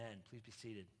Please be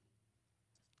seated.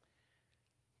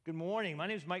 Good morning. My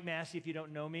name is Mike Massey, if you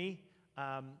don't know me.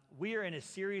 We are in a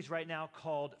series right now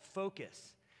called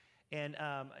Focus. And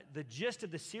the gist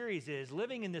of the series is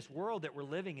living in this world that we're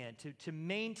living in, to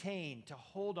maintain, to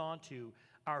hold on to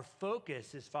our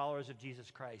focus as followers of Jesus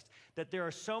Christ. That there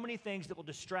are so many things that will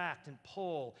distract and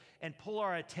pull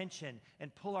our attention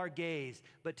and pull our gaze.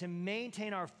 But to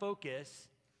maintain our focus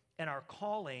and our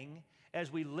calling as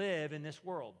we live in this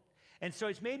world. And so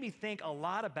it's made me think a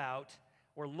lot about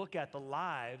or look at the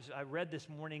lives. I read this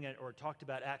morning or talked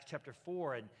about Acts chapter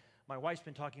 4, and my wife's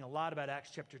been talking a lot about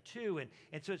Acts chapter 2,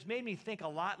 and so it's made me think a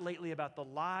lot lately about the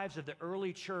lives of the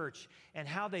early church and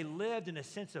how they lived in a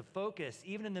sense of focus,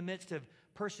 even in the midst of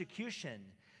persecution,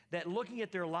 that looking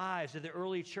at their lives of the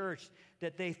early church,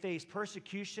 that they faced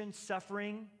persecution,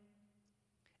 suffering,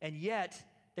 and yet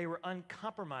they were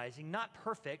uncompromising, not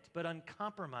perfect, but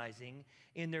uncompromising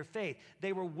in their faith.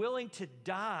 They were willing to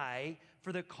die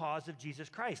for the cause of Jesus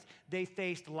Christ. They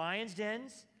faced lions'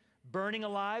 dens, burning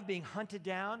alive, being hunted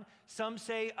down. Some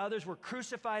say others were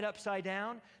crucified upside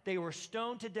down. They were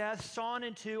stoned to death, sawn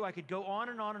in two. I could go on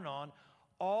and on and on,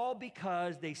 all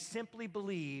because they simply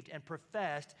believed and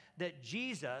professed that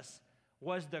Jesus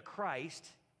was the Christ,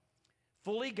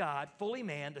 fully God, fully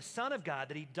man, the Son of God,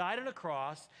 that he died on a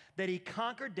cross, that he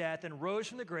conquered death and rose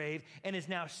from the grave and is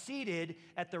now seated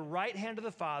at the right hand of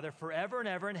the Father forever and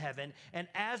ever in heaven. And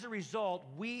as a result,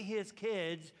 we, his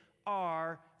kids,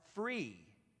 are free.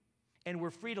 And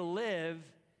we're free to live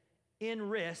in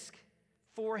risk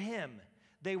for him.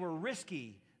 They were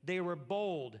risky. They were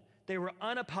bold. They were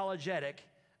unapologetic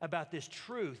about this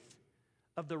truth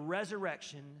of the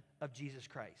resurrection of Jesus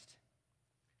Christ.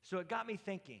 So it got me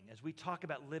thinking as we talk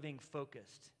about living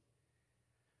focused.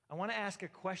 I want to ask a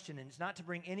question, and it's not to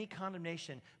bring any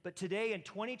condemnation, but today in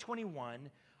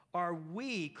 2021, are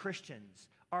we Christians?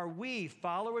 Are we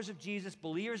followers of Jesus,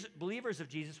 believers of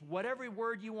Jesus, whatever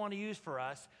word you want to use for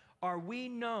us, are we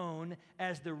known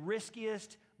as the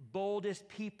riskiest, boldest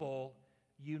people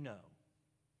you know?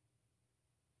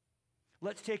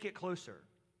 Let's take it closer.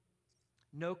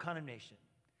 No condemnation.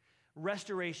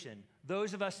 Restoration.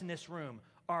 Those of us in this room,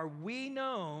 are we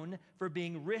known for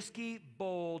being risky,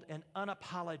 bold, and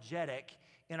unapologetic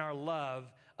in our love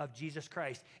of Jesus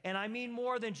Christ? And I mean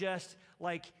more than just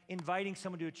like inviting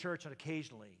someone to a church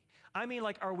occasionally. I mean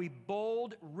like, are we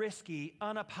bold, risky,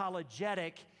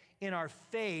 unapologetic in our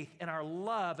faith and our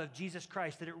love of Jesus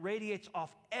Christ, that it radiates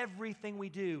off everything we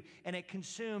do and it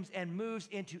consumes and moves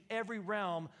into every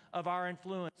realm of our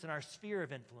influence and our sphere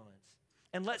of influence?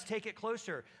 And let's take it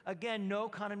closer. Again, no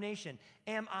condemnation.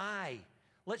 Am I?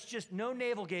 Let's just, no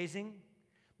navel gazing,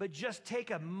 but just take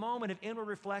a moment of inward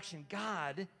reflection.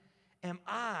 God, am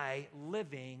I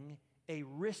living a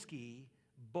risky,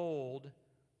 bold,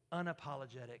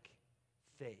 unapologetic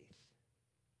faith?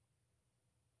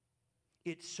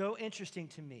 It's so interesting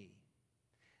to me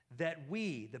that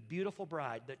we, the beautiful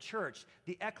bride, the church,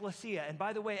 the ecclesia, and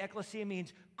by the way, ecclesia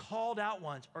means called out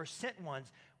ones or sent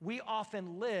ones, we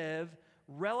often live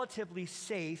relatively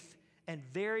safe and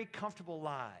very comfortable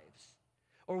lives.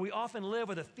 Or we often live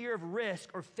with a fear of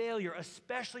risk or failure,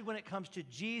 especially when it comes to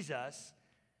Jesus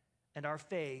and our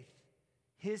faith,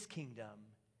 his kingdom,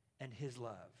 and his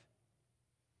love.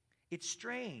 It's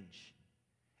strange.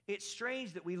 It's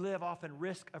strange that we live often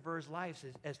risk-averse lives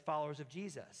as followers of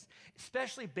Jesus,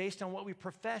 especially based on what we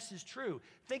profess is true.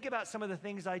 Think about some of the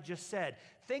things I just said.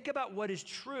 Think about what is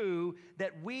true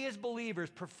that we as believers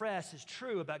profess is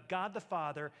true about God the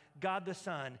Father, God the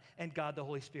Son, and God the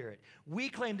Holy Spirit. We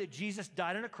claim that Jesus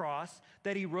died on a cross,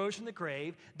 that he rose from the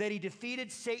grave, that he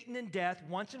defeated Satan and death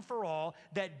once and for all,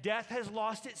 that death has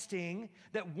lost its sting,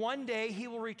 that one day he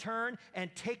will return and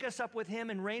take us up with him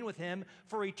and reign with him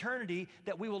for eternity,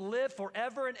 that we will live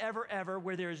forever and ever, ever,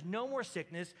 where there is no more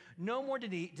sickness, no more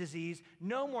disease,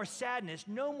 no more sadness,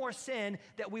 no more sin,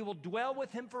 that we will dwell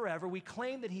with him forever. We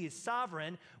claim that he is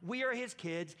sovereign, we are his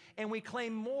kids, and we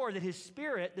claim more that his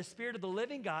Spirit, the Spirit of the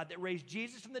living God that raised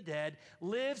Jesus from the dead,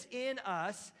 lives in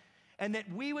us, and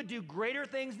that we would do greater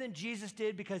things than Jesus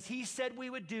did because he said we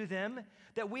would do them,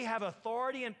 that we have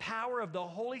authority and power of the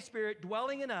Holy Spirit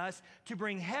dwelling in us to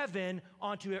bring heaven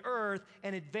onto earth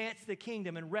and advance the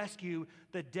kingdom and rescue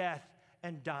the death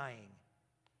and dying.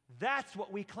 That's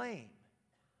what we claim.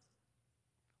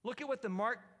 Look at what the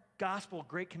Mark Gospel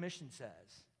Great Commission says.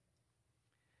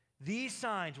 These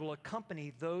signs will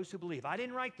accompany those who believe. I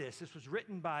didn't write this. This was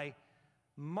written by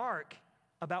Mark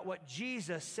about what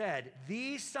Jesus said.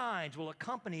 These signs will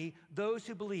accompany those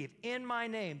who believe. In my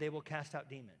name, they will cast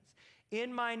out demons.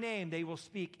 In my name, they will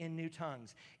speak in new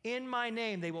tongues. In my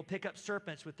name, they will pick up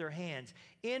serpents with their hands.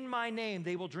 In my name,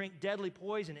 they will drink deadly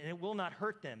poison, and it will not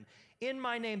hurt them. In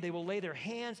my name, they will lay their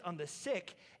hands on the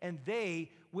sick, and they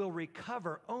will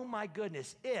recover. Oh my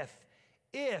goodness,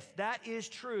 if that is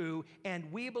true,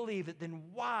 and we believe it, then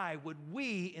why would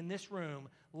we in this room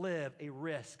live a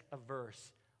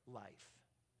risk-averse life?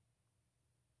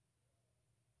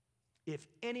 If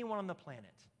anyone on the planet,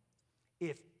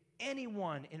 if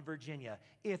anyone in Virginia,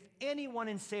 if anyone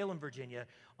in Salem, Virginia,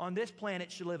 on this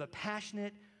planet should live a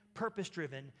passionate,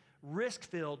 purpose-driven,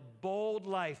 risk-filled, bold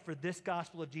life for this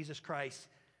gospel of Jesus Christ,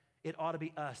 it ought to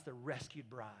be us, the rescued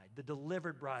bride, the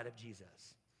delivered bride of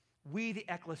Jesus. We, the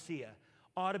ecclesia,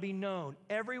 ought to be known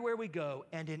everywhere we go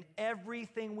and in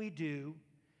everything we do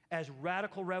as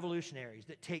radical revolutionaries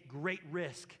that take great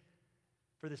risk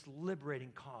for this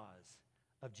liberating cause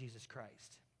of Jesus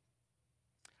Christ.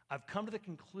 I've come to the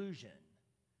conclusion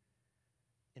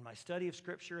in my study of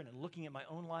Scripture and in looking at my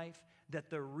own life that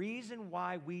the reason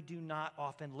why we do not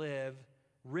often live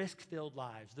risk-filled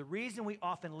lives, the reason we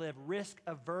often live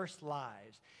risk-averse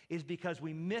lives is because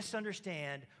we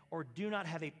misunderstand or do not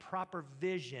have a proper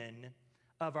vision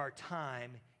of our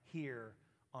time here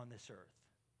on this earth.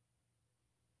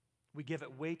 We give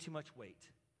it way too much weight.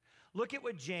 Look at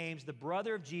what James, the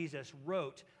brother of Jesus,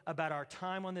 wrote about our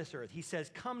time on this earth. He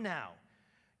says, "Come now,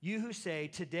 you who say,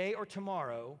 today or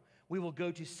tomorrow, we will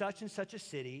go to such and such a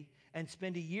city and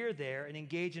spend a year there and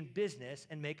engage in business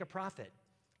and make a profit.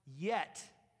 Yet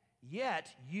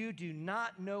you do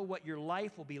not know what your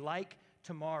life will be like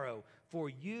tomorrow, for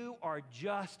you are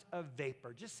just a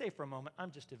vapor." Just say for a moment,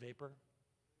 I'm just a vapor.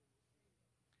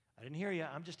 I didn't hear you.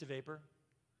 I'm just a vapor.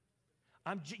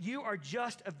 You are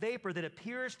just a vapor that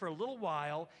appears for a little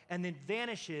while and then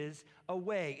vanishes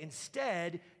away.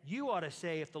 Instead, you ought to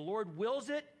say, if the Lord wills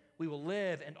it, we will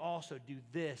live and also do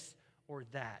this or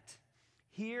that.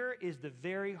 Here is the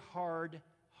very hard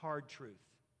truth.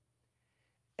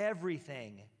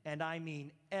 Everything, and I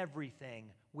mean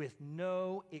everything, with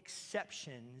no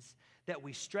exceptions, that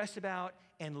we stress about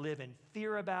and live in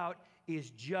fear about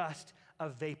is just a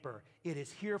vapor. It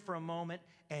is here for a moment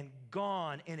and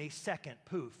gone in a second.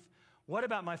 Poof. What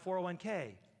about my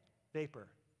 401k? Vapor.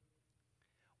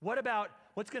 What about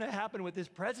what's going to happen with this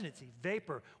presidency?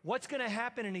 Vapor. What's going to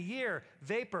happen in a year?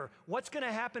 Vapor. What's going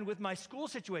to happen with my school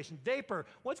situation? Vapor.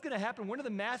 What's going to happen? When are the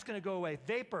masks going to go away?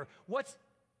 Vapor.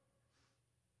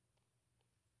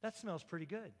 That smells pretty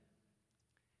good.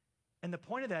 And the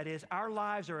point of that is our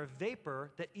lives are a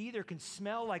vapor that either can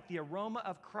smell like the aroma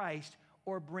of Christ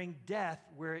or bring death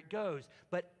where it goes.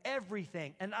 But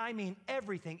everything, and I mean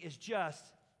everything, is just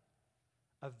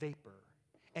a vapor.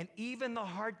 And even the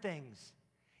hard things,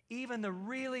 even the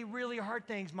really, really hard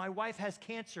things, my wife has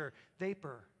cancer,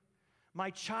 vapor. My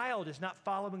child is not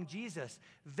following Jesus,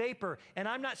 vapor. And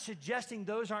I'm not suggesting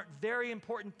those aren't very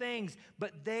important things,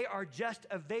 but they are just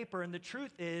a vapor. And the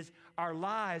truth is, our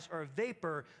lives are a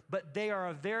vapor, but they are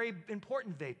a very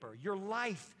important vapor. Your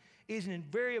life is a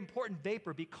very important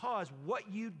vapor because what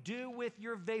you do with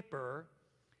your vapor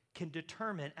can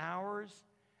determine ours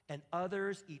and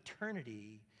others'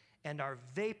 eternity, and our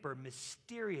vapor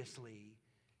mysteriously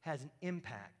has an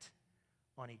impact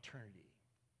on eternity.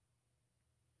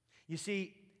 You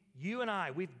see, you and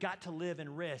I, we've got to live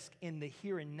and risk in the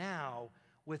here and now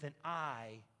with an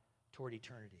eye toward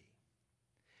eternity.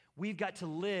 We've got to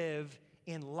live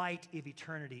in light of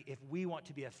eternity if we want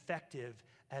to be effective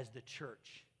as the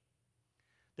church.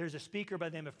 There's a speaker by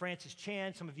the name of Francis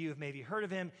Chan. Some of you have maybe heard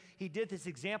of him. He did this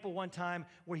example one time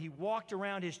where he walked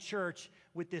around his church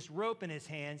with this rope in his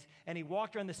hands, and he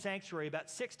walked around the sanctuary about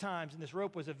 6 times, and this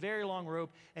rope was a very long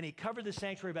rope, and he covered the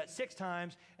sanctuary about 6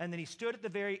 times, and then he stood at the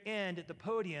very end at the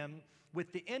podium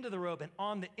with the end of the rope, and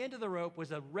on the end of the rope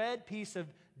was a red piece of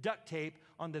duct tape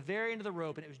on the very end of the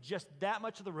rope, and it was just that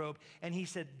much of the rope, and he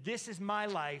said, "This is my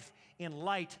life in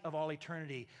light of all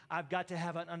eternity. I've got to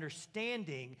have an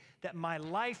understanding that my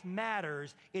life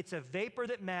matters. It's a vapor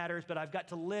that matters, but I've got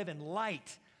to live in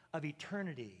light of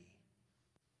eternity."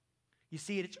 You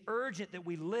see, it's urgent that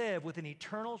we live with an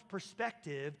eternal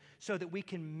perspective so that we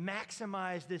can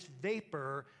maximize this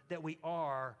vapor that we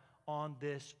are on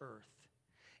this earth.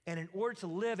 And in order to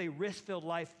live a risk-filled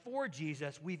life for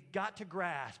Jesus, we've got to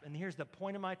grasp, and here's the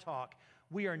point of my talk,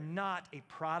 we are not a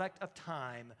product of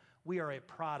time, we are a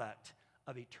product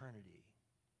of eternity.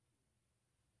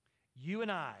 You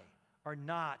and I are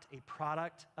not a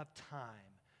product of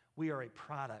time, we are a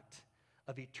product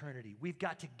of eternity. We've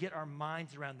got to get our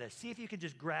minds around this. See if you can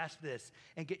just grasp this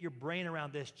and get your brain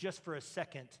around this just for a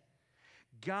second.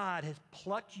 God has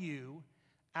plucked you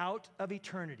out of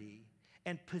eternity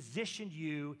and positioned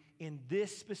you in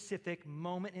this specific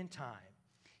moment in time.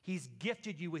 He's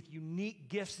gifted you with unique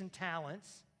gifts and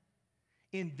talents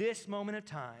in this moment of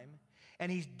time,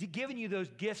 and he's given you those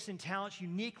gifts and talents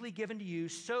uniquely given to you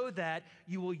so that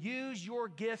you will use your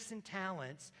gifts and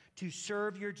talents to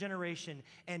serve your generation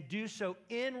and do so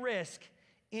in risk,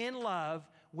 in love,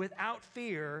 without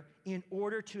fear, in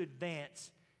order to advance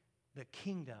the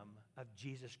kingdom of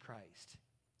Jesus Christ.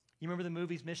 You remember the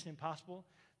movies Mission Impossible?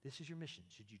 This is your mission,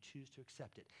 should you choose to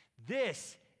accept it.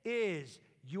 This is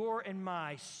your and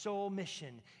my sole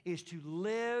mission, is to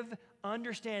live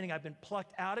understanding I've been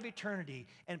plucked out of eternity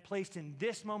and placed in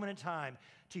this moment in time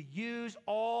to use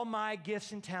all my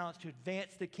gifts and talents to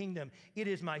advance the kingdom. It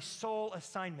is my sole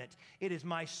assignment. It is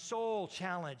my sole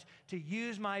challenge to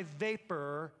use my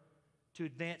vapor to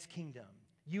advance kingdom.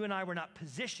 You and I were not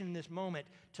positioned in this moment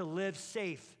to live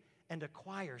safe and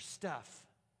acquire stuff.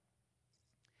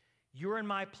 Your and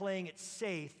my playing it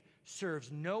safe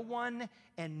serves no one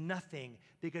and nothing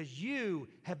because you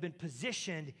have been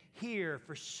positioned here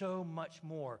for so much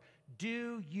more.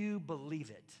 Do you believe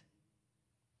it?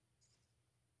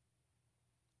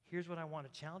 Here's what I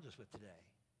want to challenge us with today.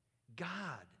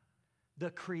 God,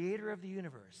 the creator of the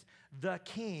universe, the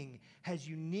king, has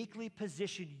uniquely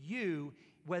positioned you,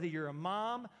 whether you're a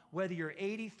mom, whether you're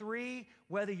 83,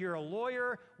 whether you're a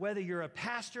lawyer, whether you're a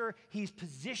pastor, he's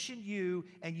positioned you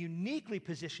and uniquely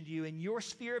positioned you in your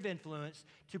sphere of influence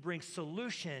to bring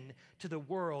solution to the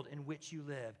world in which you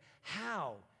live.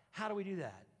 How? How do we do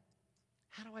that?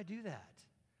 How do I do that?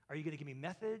 Are you going to give me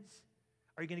methods?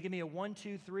 Are you going to give me a 1,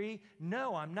 2, 3?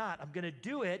 No, I'm not. I'm going to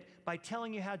do it by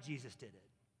telling you how Jesus did it.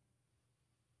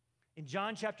 In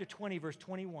John chapter 20, verse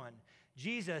 21,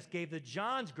 Jesus gave the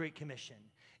John's Great Commission.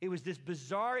 It was this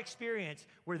bizarre experience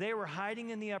where they were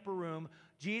hiding in the upper room.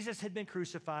 Jesus had been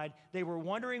crucified. They were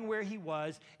wondering where he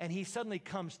was, and he suddenly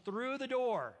comes through the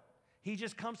door. He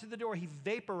just comes through the door. He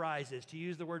vaporizes, to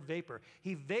use the word vapor.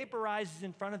 He vaporizes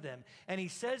in front of them, and he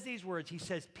says these words. He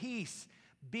says, "Peace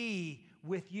be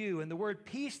with you." And the word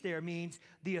peace there means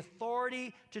the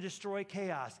authority to destroy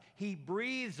chaos. He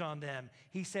breathes on them.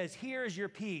 He says, "Here is your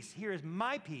peace. Here is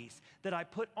my peace that I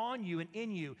put on you and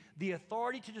in you, the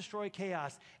authority to destroy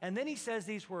chaos." And then he says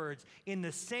these words, "In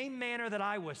the same manner that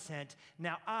I was sent,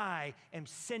 now I am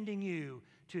sending you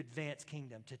to advance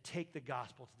kingdom, to take the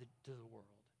gospel to the world."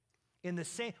 In the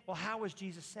same, well, how was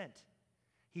Jesus sent?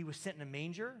 He was sent in a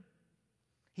manger.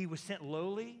 He was sent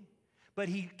lowly. But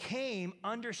he came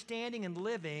understanding and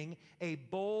living a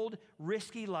bold,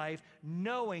 risky life,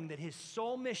 knowing that his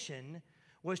sole mission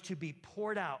was to be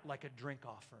poured out like a drink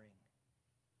offering.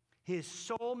 His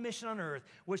sole mission on earth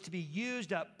was to be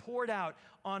used up, poured out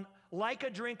on like a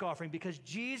drink offering, because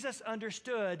Jesus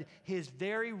understood his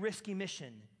very risky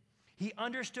mission. He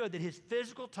understood that his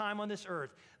physical time on this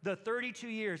earth, the 32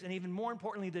 years, and even more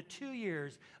importantly, the 2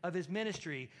 years of his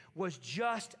ministry, was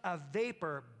just a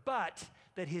vapor, but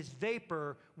that his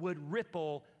vapor would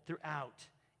ripple throughout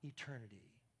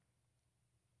eternity.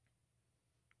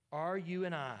 Are you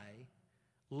and I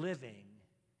living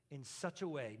in such a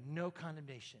way, no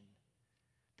condemnation,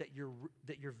 that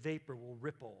your vapor will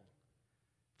ripple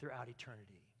throughout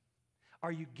eternity?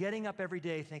 Are you getting up every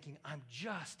day thinking, "I'm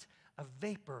just a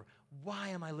vapor. Why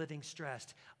am I living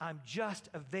stressed? I'm just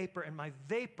a vapor, and my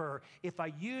vapor, if I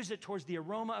use it towards the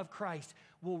aroma of Christ,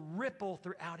 will ripple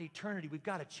throughout eternity." We've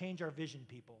got to change our vision,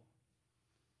 people.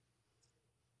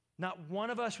 Not one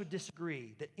of us would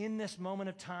disagree that in this moment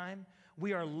of time,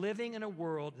 we are living in a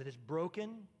world that is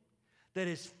broken, that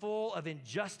is full of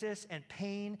injustice and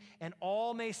pain, and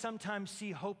all may sometimes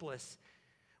seem hopeless.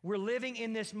 We're living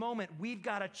in this moment. We've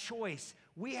got a choice.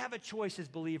 We have a choice as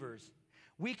believers.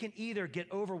 We can either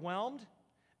get overwhelmed,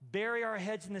 bury our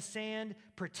heads in the sand,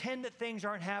 pretend that things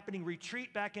aren't happening,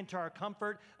 retreat back into our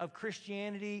comfort of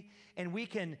Christianity, and we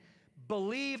can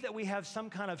believe that we have some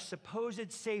kind of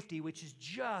supposed safety, which is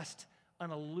just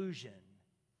an illusion.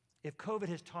 If COVID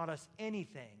has taught us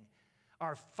anything,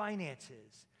 our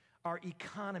finances, our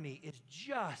economy is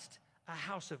just a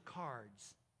house of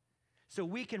cards. So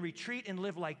we can retreat and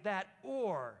live like that,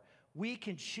 or we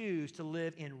can choose to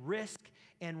live in risk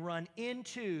and run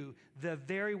into the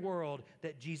very world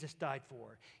that Jesus died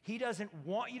for. He doesn't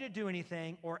want you to do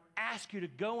anything or ask you to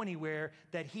go anywhere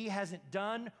that he hasn't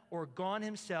done or gone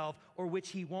himself, or which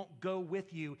he won't go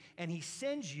with you. And he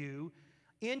sends you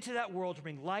into that world to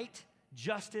bring light,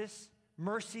 justice,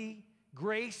 mercy,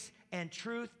 grace, and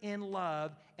truth in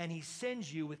love. And he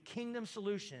sends you with kingdom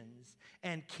solutions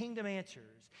and kingdom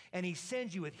answers. And he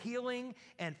sends you with healing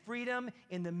and freedom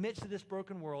in the midst of this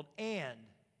broken world. And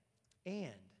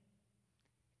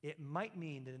it might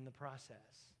mean that in the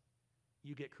process,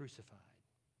 you get crucified.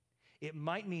 It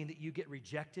might mean that you get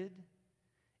rejected.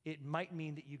 It might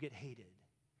mean that you get hated.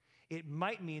 It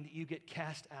might mean that you get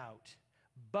cast out.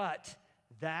 But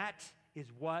that is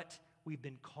what we've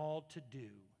been called to do.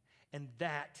 And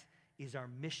that is our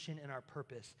mission and our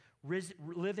purpose.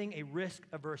 Living a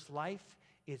risk-averse life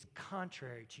is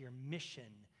contrary to your mission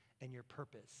and your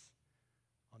purpose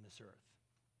on this earth.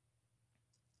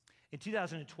 In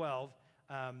 2012,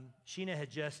 Sheena had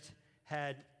just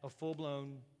had a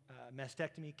full-blown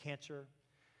mastectomy, cancer.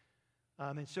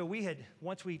 And so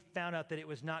once we found out that it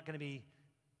was not going to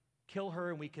kill her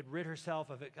and we could rid herself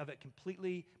of it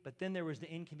completely, but then there was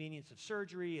the inconvenience of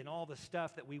surgery and all the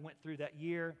stuff that we went through that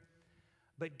year.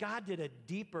 But God did a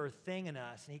deeper thing in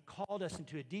us, and he called us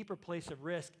into a deeper place of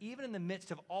risk, even in the midst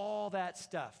of all that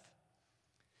stuff.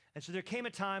 And so there came a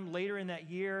time later in that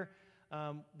year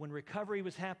when recovery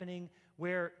was happening,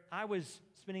 where I was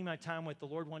spending my time with the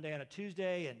Lord one day on a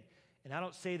Tuesday, and I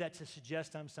don't say that to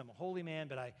suggest I'm some holy man,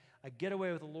 but I get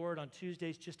away with the Lord on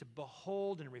Tuesdays just to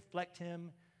behold and reflect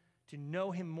him, to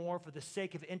know him more for the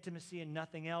sake of intimacy and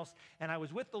nothing else. And I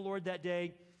was with the Lord that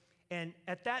day, and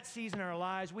at that season in our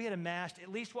lives, we had amassed at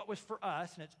least what was for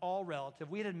us, and it's all relative,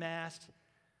 we had amassed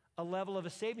a level of a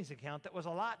savings account that was a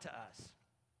lot to us.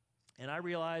 And I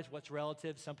realized what's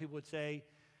relative. Some people would say,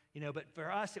 but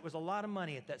for us, it was a lot of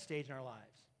money at that stage in our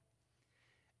lives.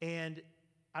 And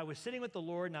I was sitting with the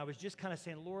Lord, and I was just kind of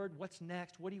saying, Lord, what's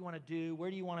next? What do you want to do? Where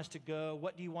do you want us to go?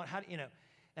 What do you want?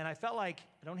 And I felt like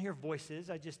I don't hear voices.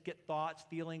 I just get thoughts,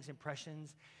 feelings,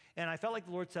 impressions. And I felt like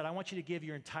the Lord said, I want you to give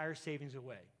your entire savings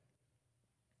away.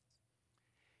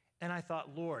 And I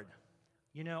thought, Lord,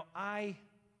 I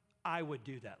would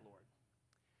do that, Lord.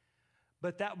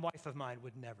 But that wife of mine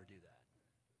would never do that.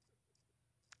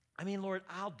 I mean, Lord,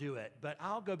 I'll do it, but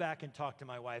I'll go back and talk to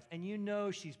my wife, and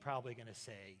she's probably going to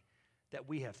say that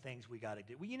we have things we got to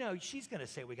do. Well, she's going to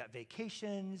say we got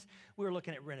vacations, we were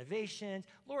looking at renovations.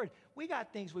 Lord, we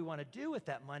got things we want to do with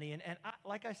that money, and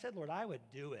like I said, Lord, I would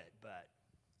do it, but,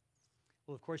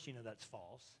 well, of course, that's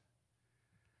false.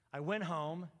 I went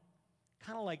home,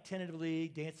 kind of like tentatively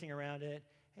dancing around it.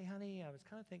 Hey, honey, I was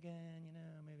kind of thinking,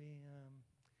 maybe,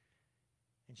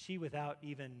 and she, without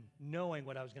even knowing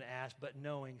what I was going to ask, but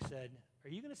knowing, said, are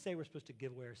you going to say we're supposed to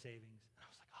give away our savings? And I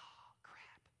was like, oh,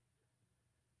 crap.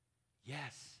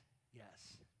 Yes.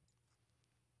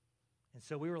 And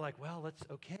so we were like, well,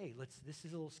 this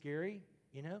is a little scary,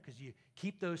 because you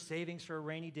keep those savings for a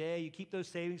rainy day. You keep those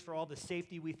savings for all the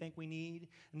safety we think we need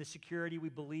and the security we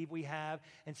believe we have.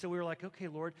 And so we were like, okay,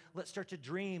 Lord, let's start to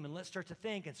dream and let's start to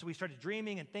think. And so we started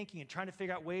dreaming and thinking and trying to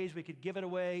figure out ways we could give it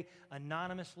away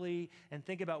anonymously and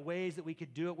think about ways that we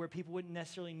could do it where people wouldn't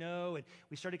necessarily know. And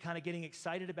we started kind of getting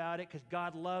excited about it because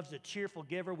God loves a cheerful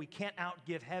giver. We can't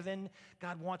outgive heaven.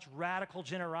 God wants radical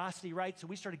generosity, right? So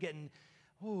we started getting,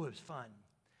 it was fun.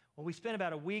 Well, we spent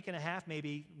about a week and a half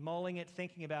maybe mulling it,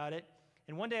 thinking about it.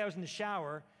 And one day I was in the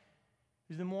shower, it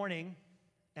was in the morning,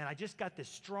 and I just got this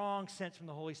strong sense from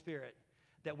the Holy Spirit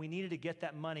that we needed to get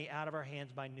that money out of our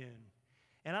hands by noon.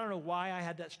 And I don't know why I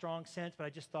had that strong sense, but I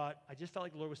just felt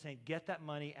like the Lord was saying, get that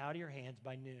money out of your hands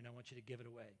by noon. I want you to give it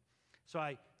away. So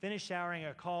I finished showering,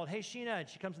 I called, hey, Sheena, and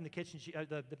she comes in the kitchen,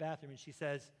 the bathroom, and she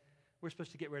says, we're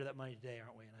supposed to get rid of that money today,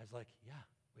 aren't we? And I was like, yeah,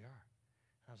 we are.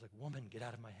 And I was like, woman, get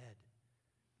out of my head.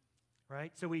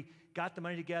 Right? So we got the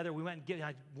money together. We went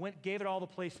and gave it all the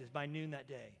places by noon that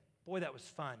day. Boy, that was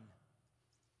fun.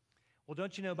 Well,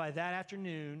 don't you know, by that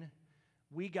afternoon,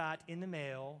 we got in the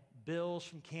mail bills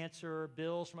from cancer,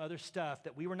 bills from other stuff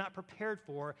that we were not prepared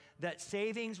for, that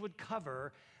savings would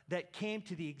cover, that came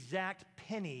to the exact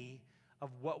penny of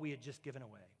what we had just given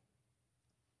away.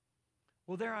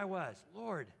 Well, there I was.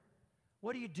 Lord,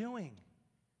 what are you doing?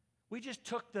 We just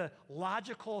took the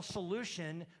logical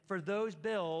solution for those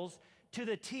bills to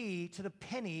the T, to the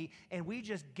penny, and we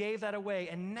just gave that away.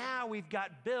 And now we've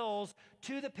got bills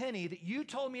to the penny that you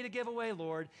told me to give away,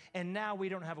 Lord, and now we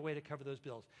don't have a way to cover those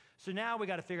bills. So now we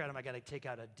got to figure out, am I going to take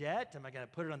out a debt? Am I going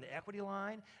to put it on the equity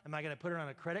line? Am I going to put it on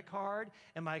a credit card?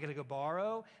 Am I going to go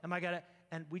borrow?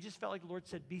 And we just felt like the Lord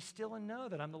said, be still and know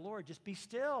that I'm the Lord. Just be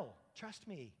still. Trust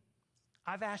me.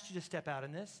 I've asked you to step out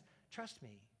in this. Trust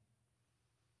me.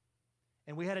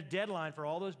 And we had a deadline for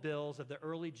all those bills of the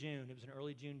early June. It was an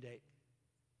early June date.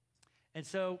 And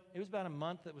so it was about a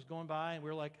month that was going by, and we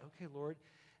were like, okay, Lord.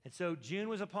 And so June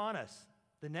was upon us.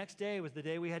 The next day was the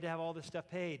day we had to have all this stuff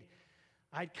paid.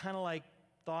 I'd kind of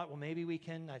thought, well, maybe we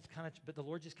can. But the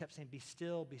Lord just kept saying, be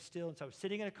still, be still. And so I was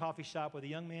sitting in a coffee shop with a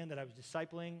young man that I was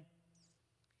discipling,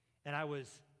 and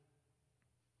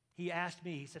he asked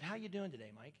me, he said, how you doing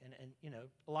today, Mike? And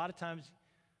a lot of times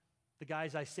the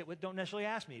guys I sit with don't necessarily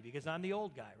ask me because I'm the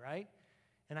old guy, right?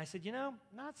 And I said,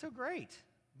 not so great.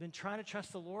 been trying to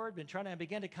trust the Lord, I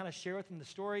began to kind of share with him the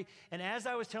story. And as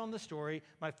I was telling the story,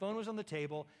 my phone was on the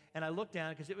table, and I looked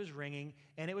down because it was ringing,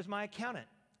 and it was my accountant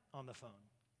on the phone.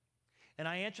 And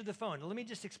I answered the phone. Now, let me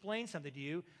just explain something to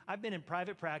you. I've been in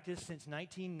private practice since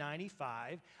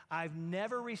 1995. I've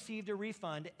never received a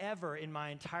refund ever in my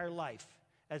entire life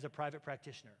as a private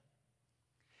practitioner.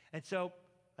 And so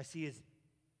I see his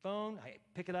phone. I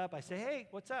pick it up. I say, hey,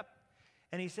 what's up?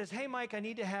 And he says, hey, Mike, I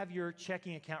need to have your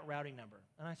checking account routing number.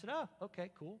 And I said, oh, okay,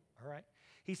 cool, all right.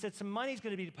 He said, some money's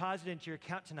going to be deposited into your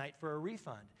account tonight for a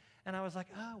refund. And I was like,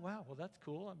 oh, wow, well, that's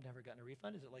cool. I've never gotten a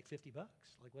refund. Is it like $50? Like,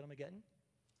 what am I getting?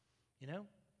 You know?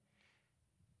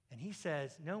 And he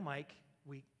says, no, Mike,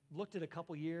 we looked at a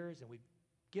couple years, and we've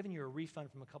given you a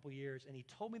refund from a couple years. And he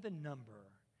told me the number,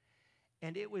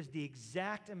 and it was the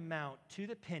exact amount to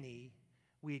the penny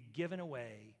we had given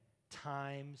away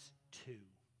times 2.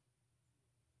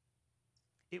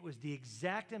 It was the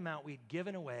exact amount we'd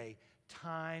given away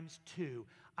times 2.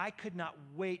 I could not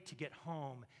wait to get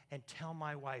home and tell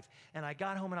my wife. And I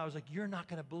got home and I was like, you're not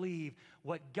going to believe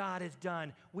what God has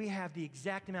done. We have the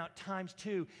exact amount times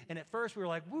 2. And at first we were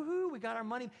like, woohoo, we got our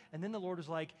money. And then the Lord was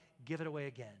like, give it away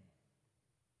again.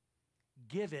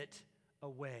 Give it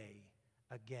away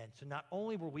again. So not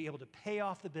only were we able to pay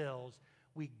off the bills,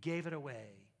 we gave it away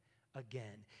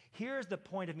again. Here's the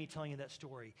point of me telling you that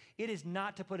story. It is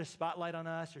not to put a spotlight on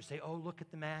us or say, oh, look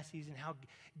at the Masseys and how.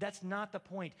 That's not the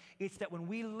point. It's that when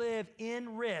we live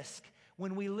in risk,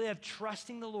 when we live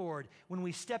trusting the Lord, when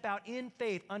we step out in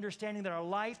faith, understanding that our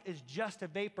life is just a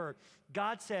vapor,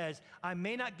 God says, I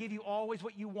may not give you always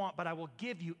what you want, but I will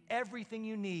give you everything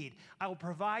you need. I will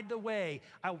provide the way.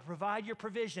 I will provide your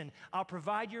provision. I'll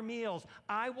provide your meals.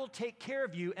 I will take care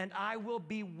of you, and I will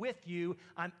be with you.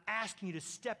 I'm asking you to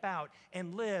step out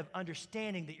and live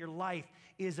understanding that your life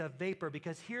is a vapor,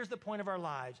 because here's the point of our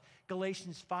lives.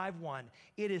 Galatians 5:1.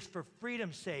 It is for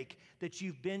freedom's sake that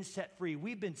you've been set free.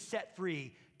 We've been set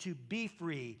free to be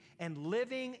free, and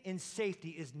living in safety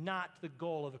is not the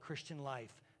goal of a Christian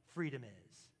life. Freedom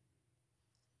is.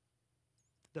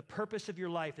 The purpose of your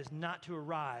life is not to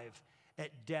arrive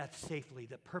at death safely.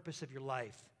 The purpose of your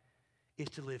life is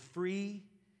to live free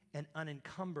and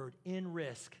unencumbered in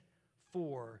risk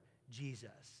for Jesus.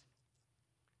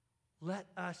 Let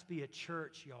us be a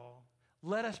church, y'all.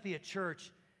 Let us be a church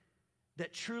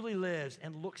that truly lives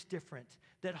and looks different,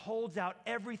 that holds out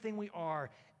everything we are,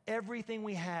 everything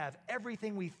we have,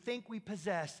 everything we think we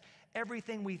possess,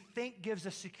 everything we think gives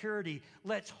us security.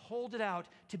 Let's hold it out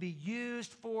to be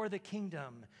used for the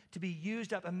kingdom, to be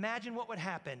used up. Imagine what would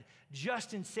happen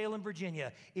just in Salem,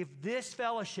 Virginia, if this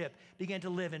fellowship began to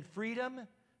live in freedom,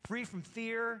 free from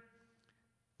fear,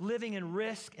 living in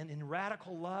risk and in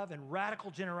radical love and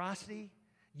radical generosity,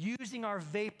 using our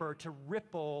vapor to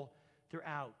ripple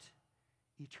throughout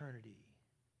eternity.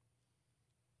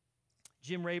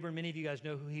 Jim Rayburn, many of you guys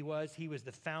know who he was. He was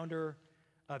the founder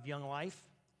of Young Life.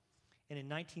 And in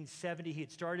 1970, he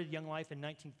had started Young Life in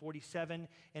 1947.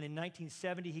 And in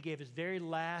 1970, he gave his very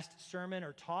last sermon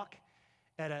or talk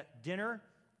at a dinner,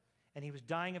 and he was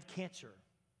dying of cancer.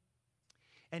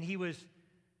 And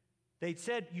they'd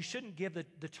said, you shouldn't give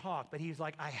the talk, but he's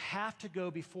like, I have to go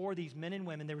before these men and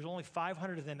women. There was only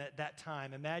 500 of them at that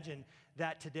time. Imagine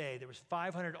that today. There was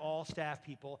 500 all staff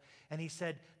people. And he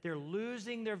said, they're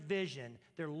losing their vision.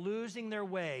 They're losing their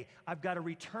way. I've got to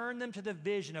return them to the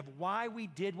vision of why we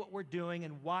did what we're doing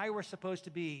and why we're supposed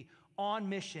to be on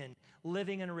mission,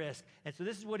 living in risk. And so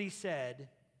this is what he said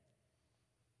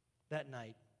that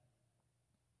night.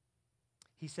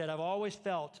 He said, I've always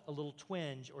felt a little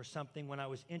twinge or something when I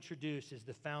was introduced as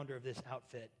the founder of this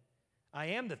outfit. I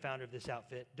am the founder of this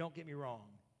outfit, don't get me wrong.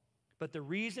 But the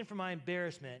reason for my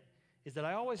embarrassment is that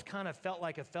I always kind of felt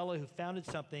like a fellow who founded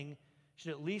something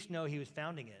should at least know he was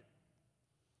founding it.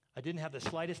 I didn't have the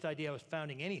slightest idea I was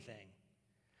founding anything.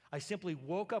 I simply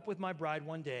woke up with my bride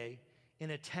one day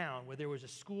in a town where there was a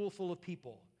school full of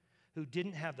people who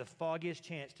didn't have the foggiest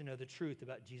chance to know the truth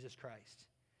about Jesus Christ.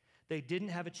 They didn't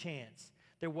have a chance.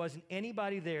 There wasn't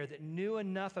anybody there that knew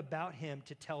enough about him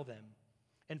to tell them.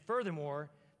 And furthermore,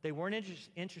 they weren't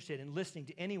interested in listening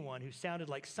to anyone who sounded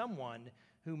like someone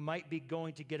who might be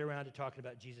going to get around to talking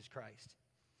about Jesus Christ.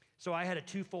 So I had a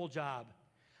twofold job.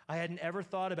 I hadn't ever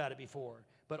thought about it before,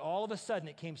 but all of a sudden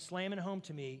it came slamming home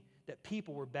to me that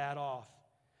people were bad off.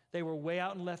 They were way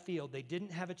out in left field. They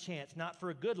didn't have a chance, not for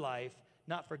a good life,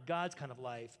 not for God's kind of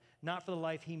life, not for the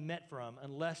life he meant for them,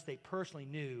 unless they personally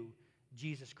knew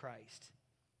Jesus Christ.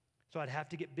 So I'd have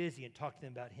to get busy and talk to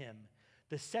them about him.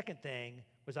 The second thing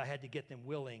was I had to get them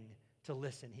willing to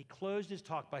listen. He closed his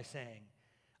talk by saying,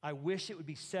 I wish it would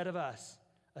be said of us,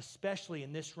 especially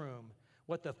in this room,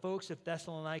 what the folks of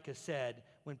Thessalonica said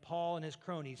when Paul and his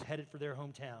cronies headed for their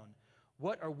hometown.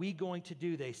 What are we going to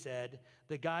do, they said.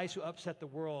 The guys who upset the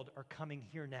world are coming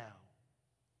here now.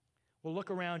 Well,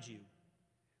 look around you.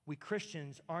 We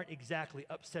Christians aren't exactly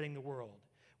upsetting the world.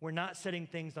 We're not setting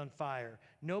things on fire.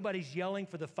 Nobody's yelling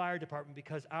for the fire department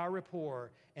because our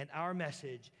rapport and our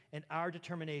message and our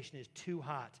determination is too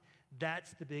hot.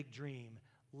 That's the big dream.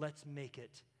 Let's make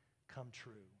it come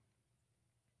true.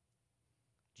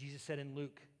 Jesus said in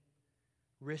Luke,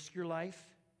 risk your life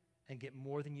and get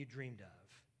more than you dreamed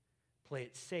of. Play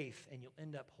it safe and you'll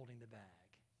end up holding the bag.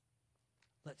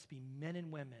 Let's be men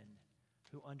and women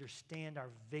who understand our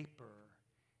vapor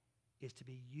is to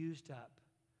be used up,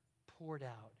 poured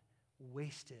out,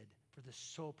 wasted for the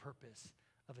sole purpose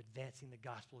of advancing the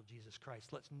gospel of Jesus Christ.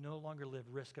 Let's no longer live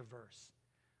risk averse.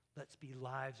 Let's be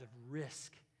lives of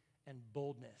risk and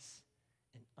boldness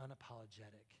and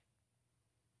unapologetic.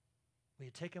 Will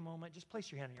you take a moment? Just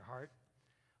place your hand on your heart.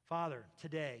 Father,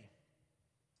 today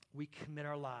we commit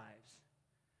our lives.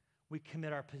 We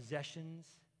commit our possessions.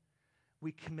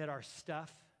 We commit our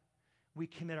stuff. We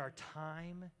commit our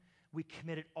time. We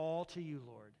commit it all to you,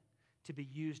 Lord, to be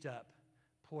used up,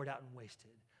 poured out, and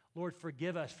wasted. Lord,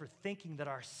 forgive us for thinking that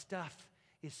our stuff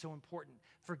is so important.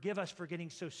 Forgive us for getting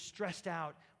so stressed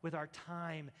out with our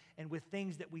time and with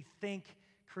things that we think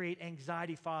create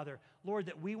anxiety, Father. Lord,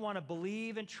 that we want to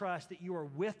believe and trust that you are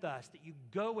with us, that you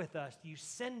go with us, that you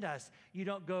send us. You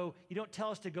don't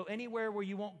tell us to go anywhere where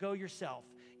you won't go yourself.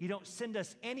 You don't send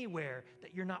us anywhere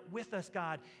that you're not with us,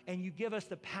 God, and you give us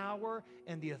the power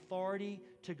and the authority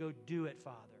to go do it,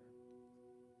 Father.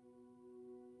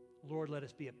 Lord, let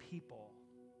us be a people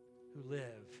who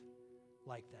live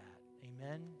like that.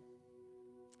 Amen.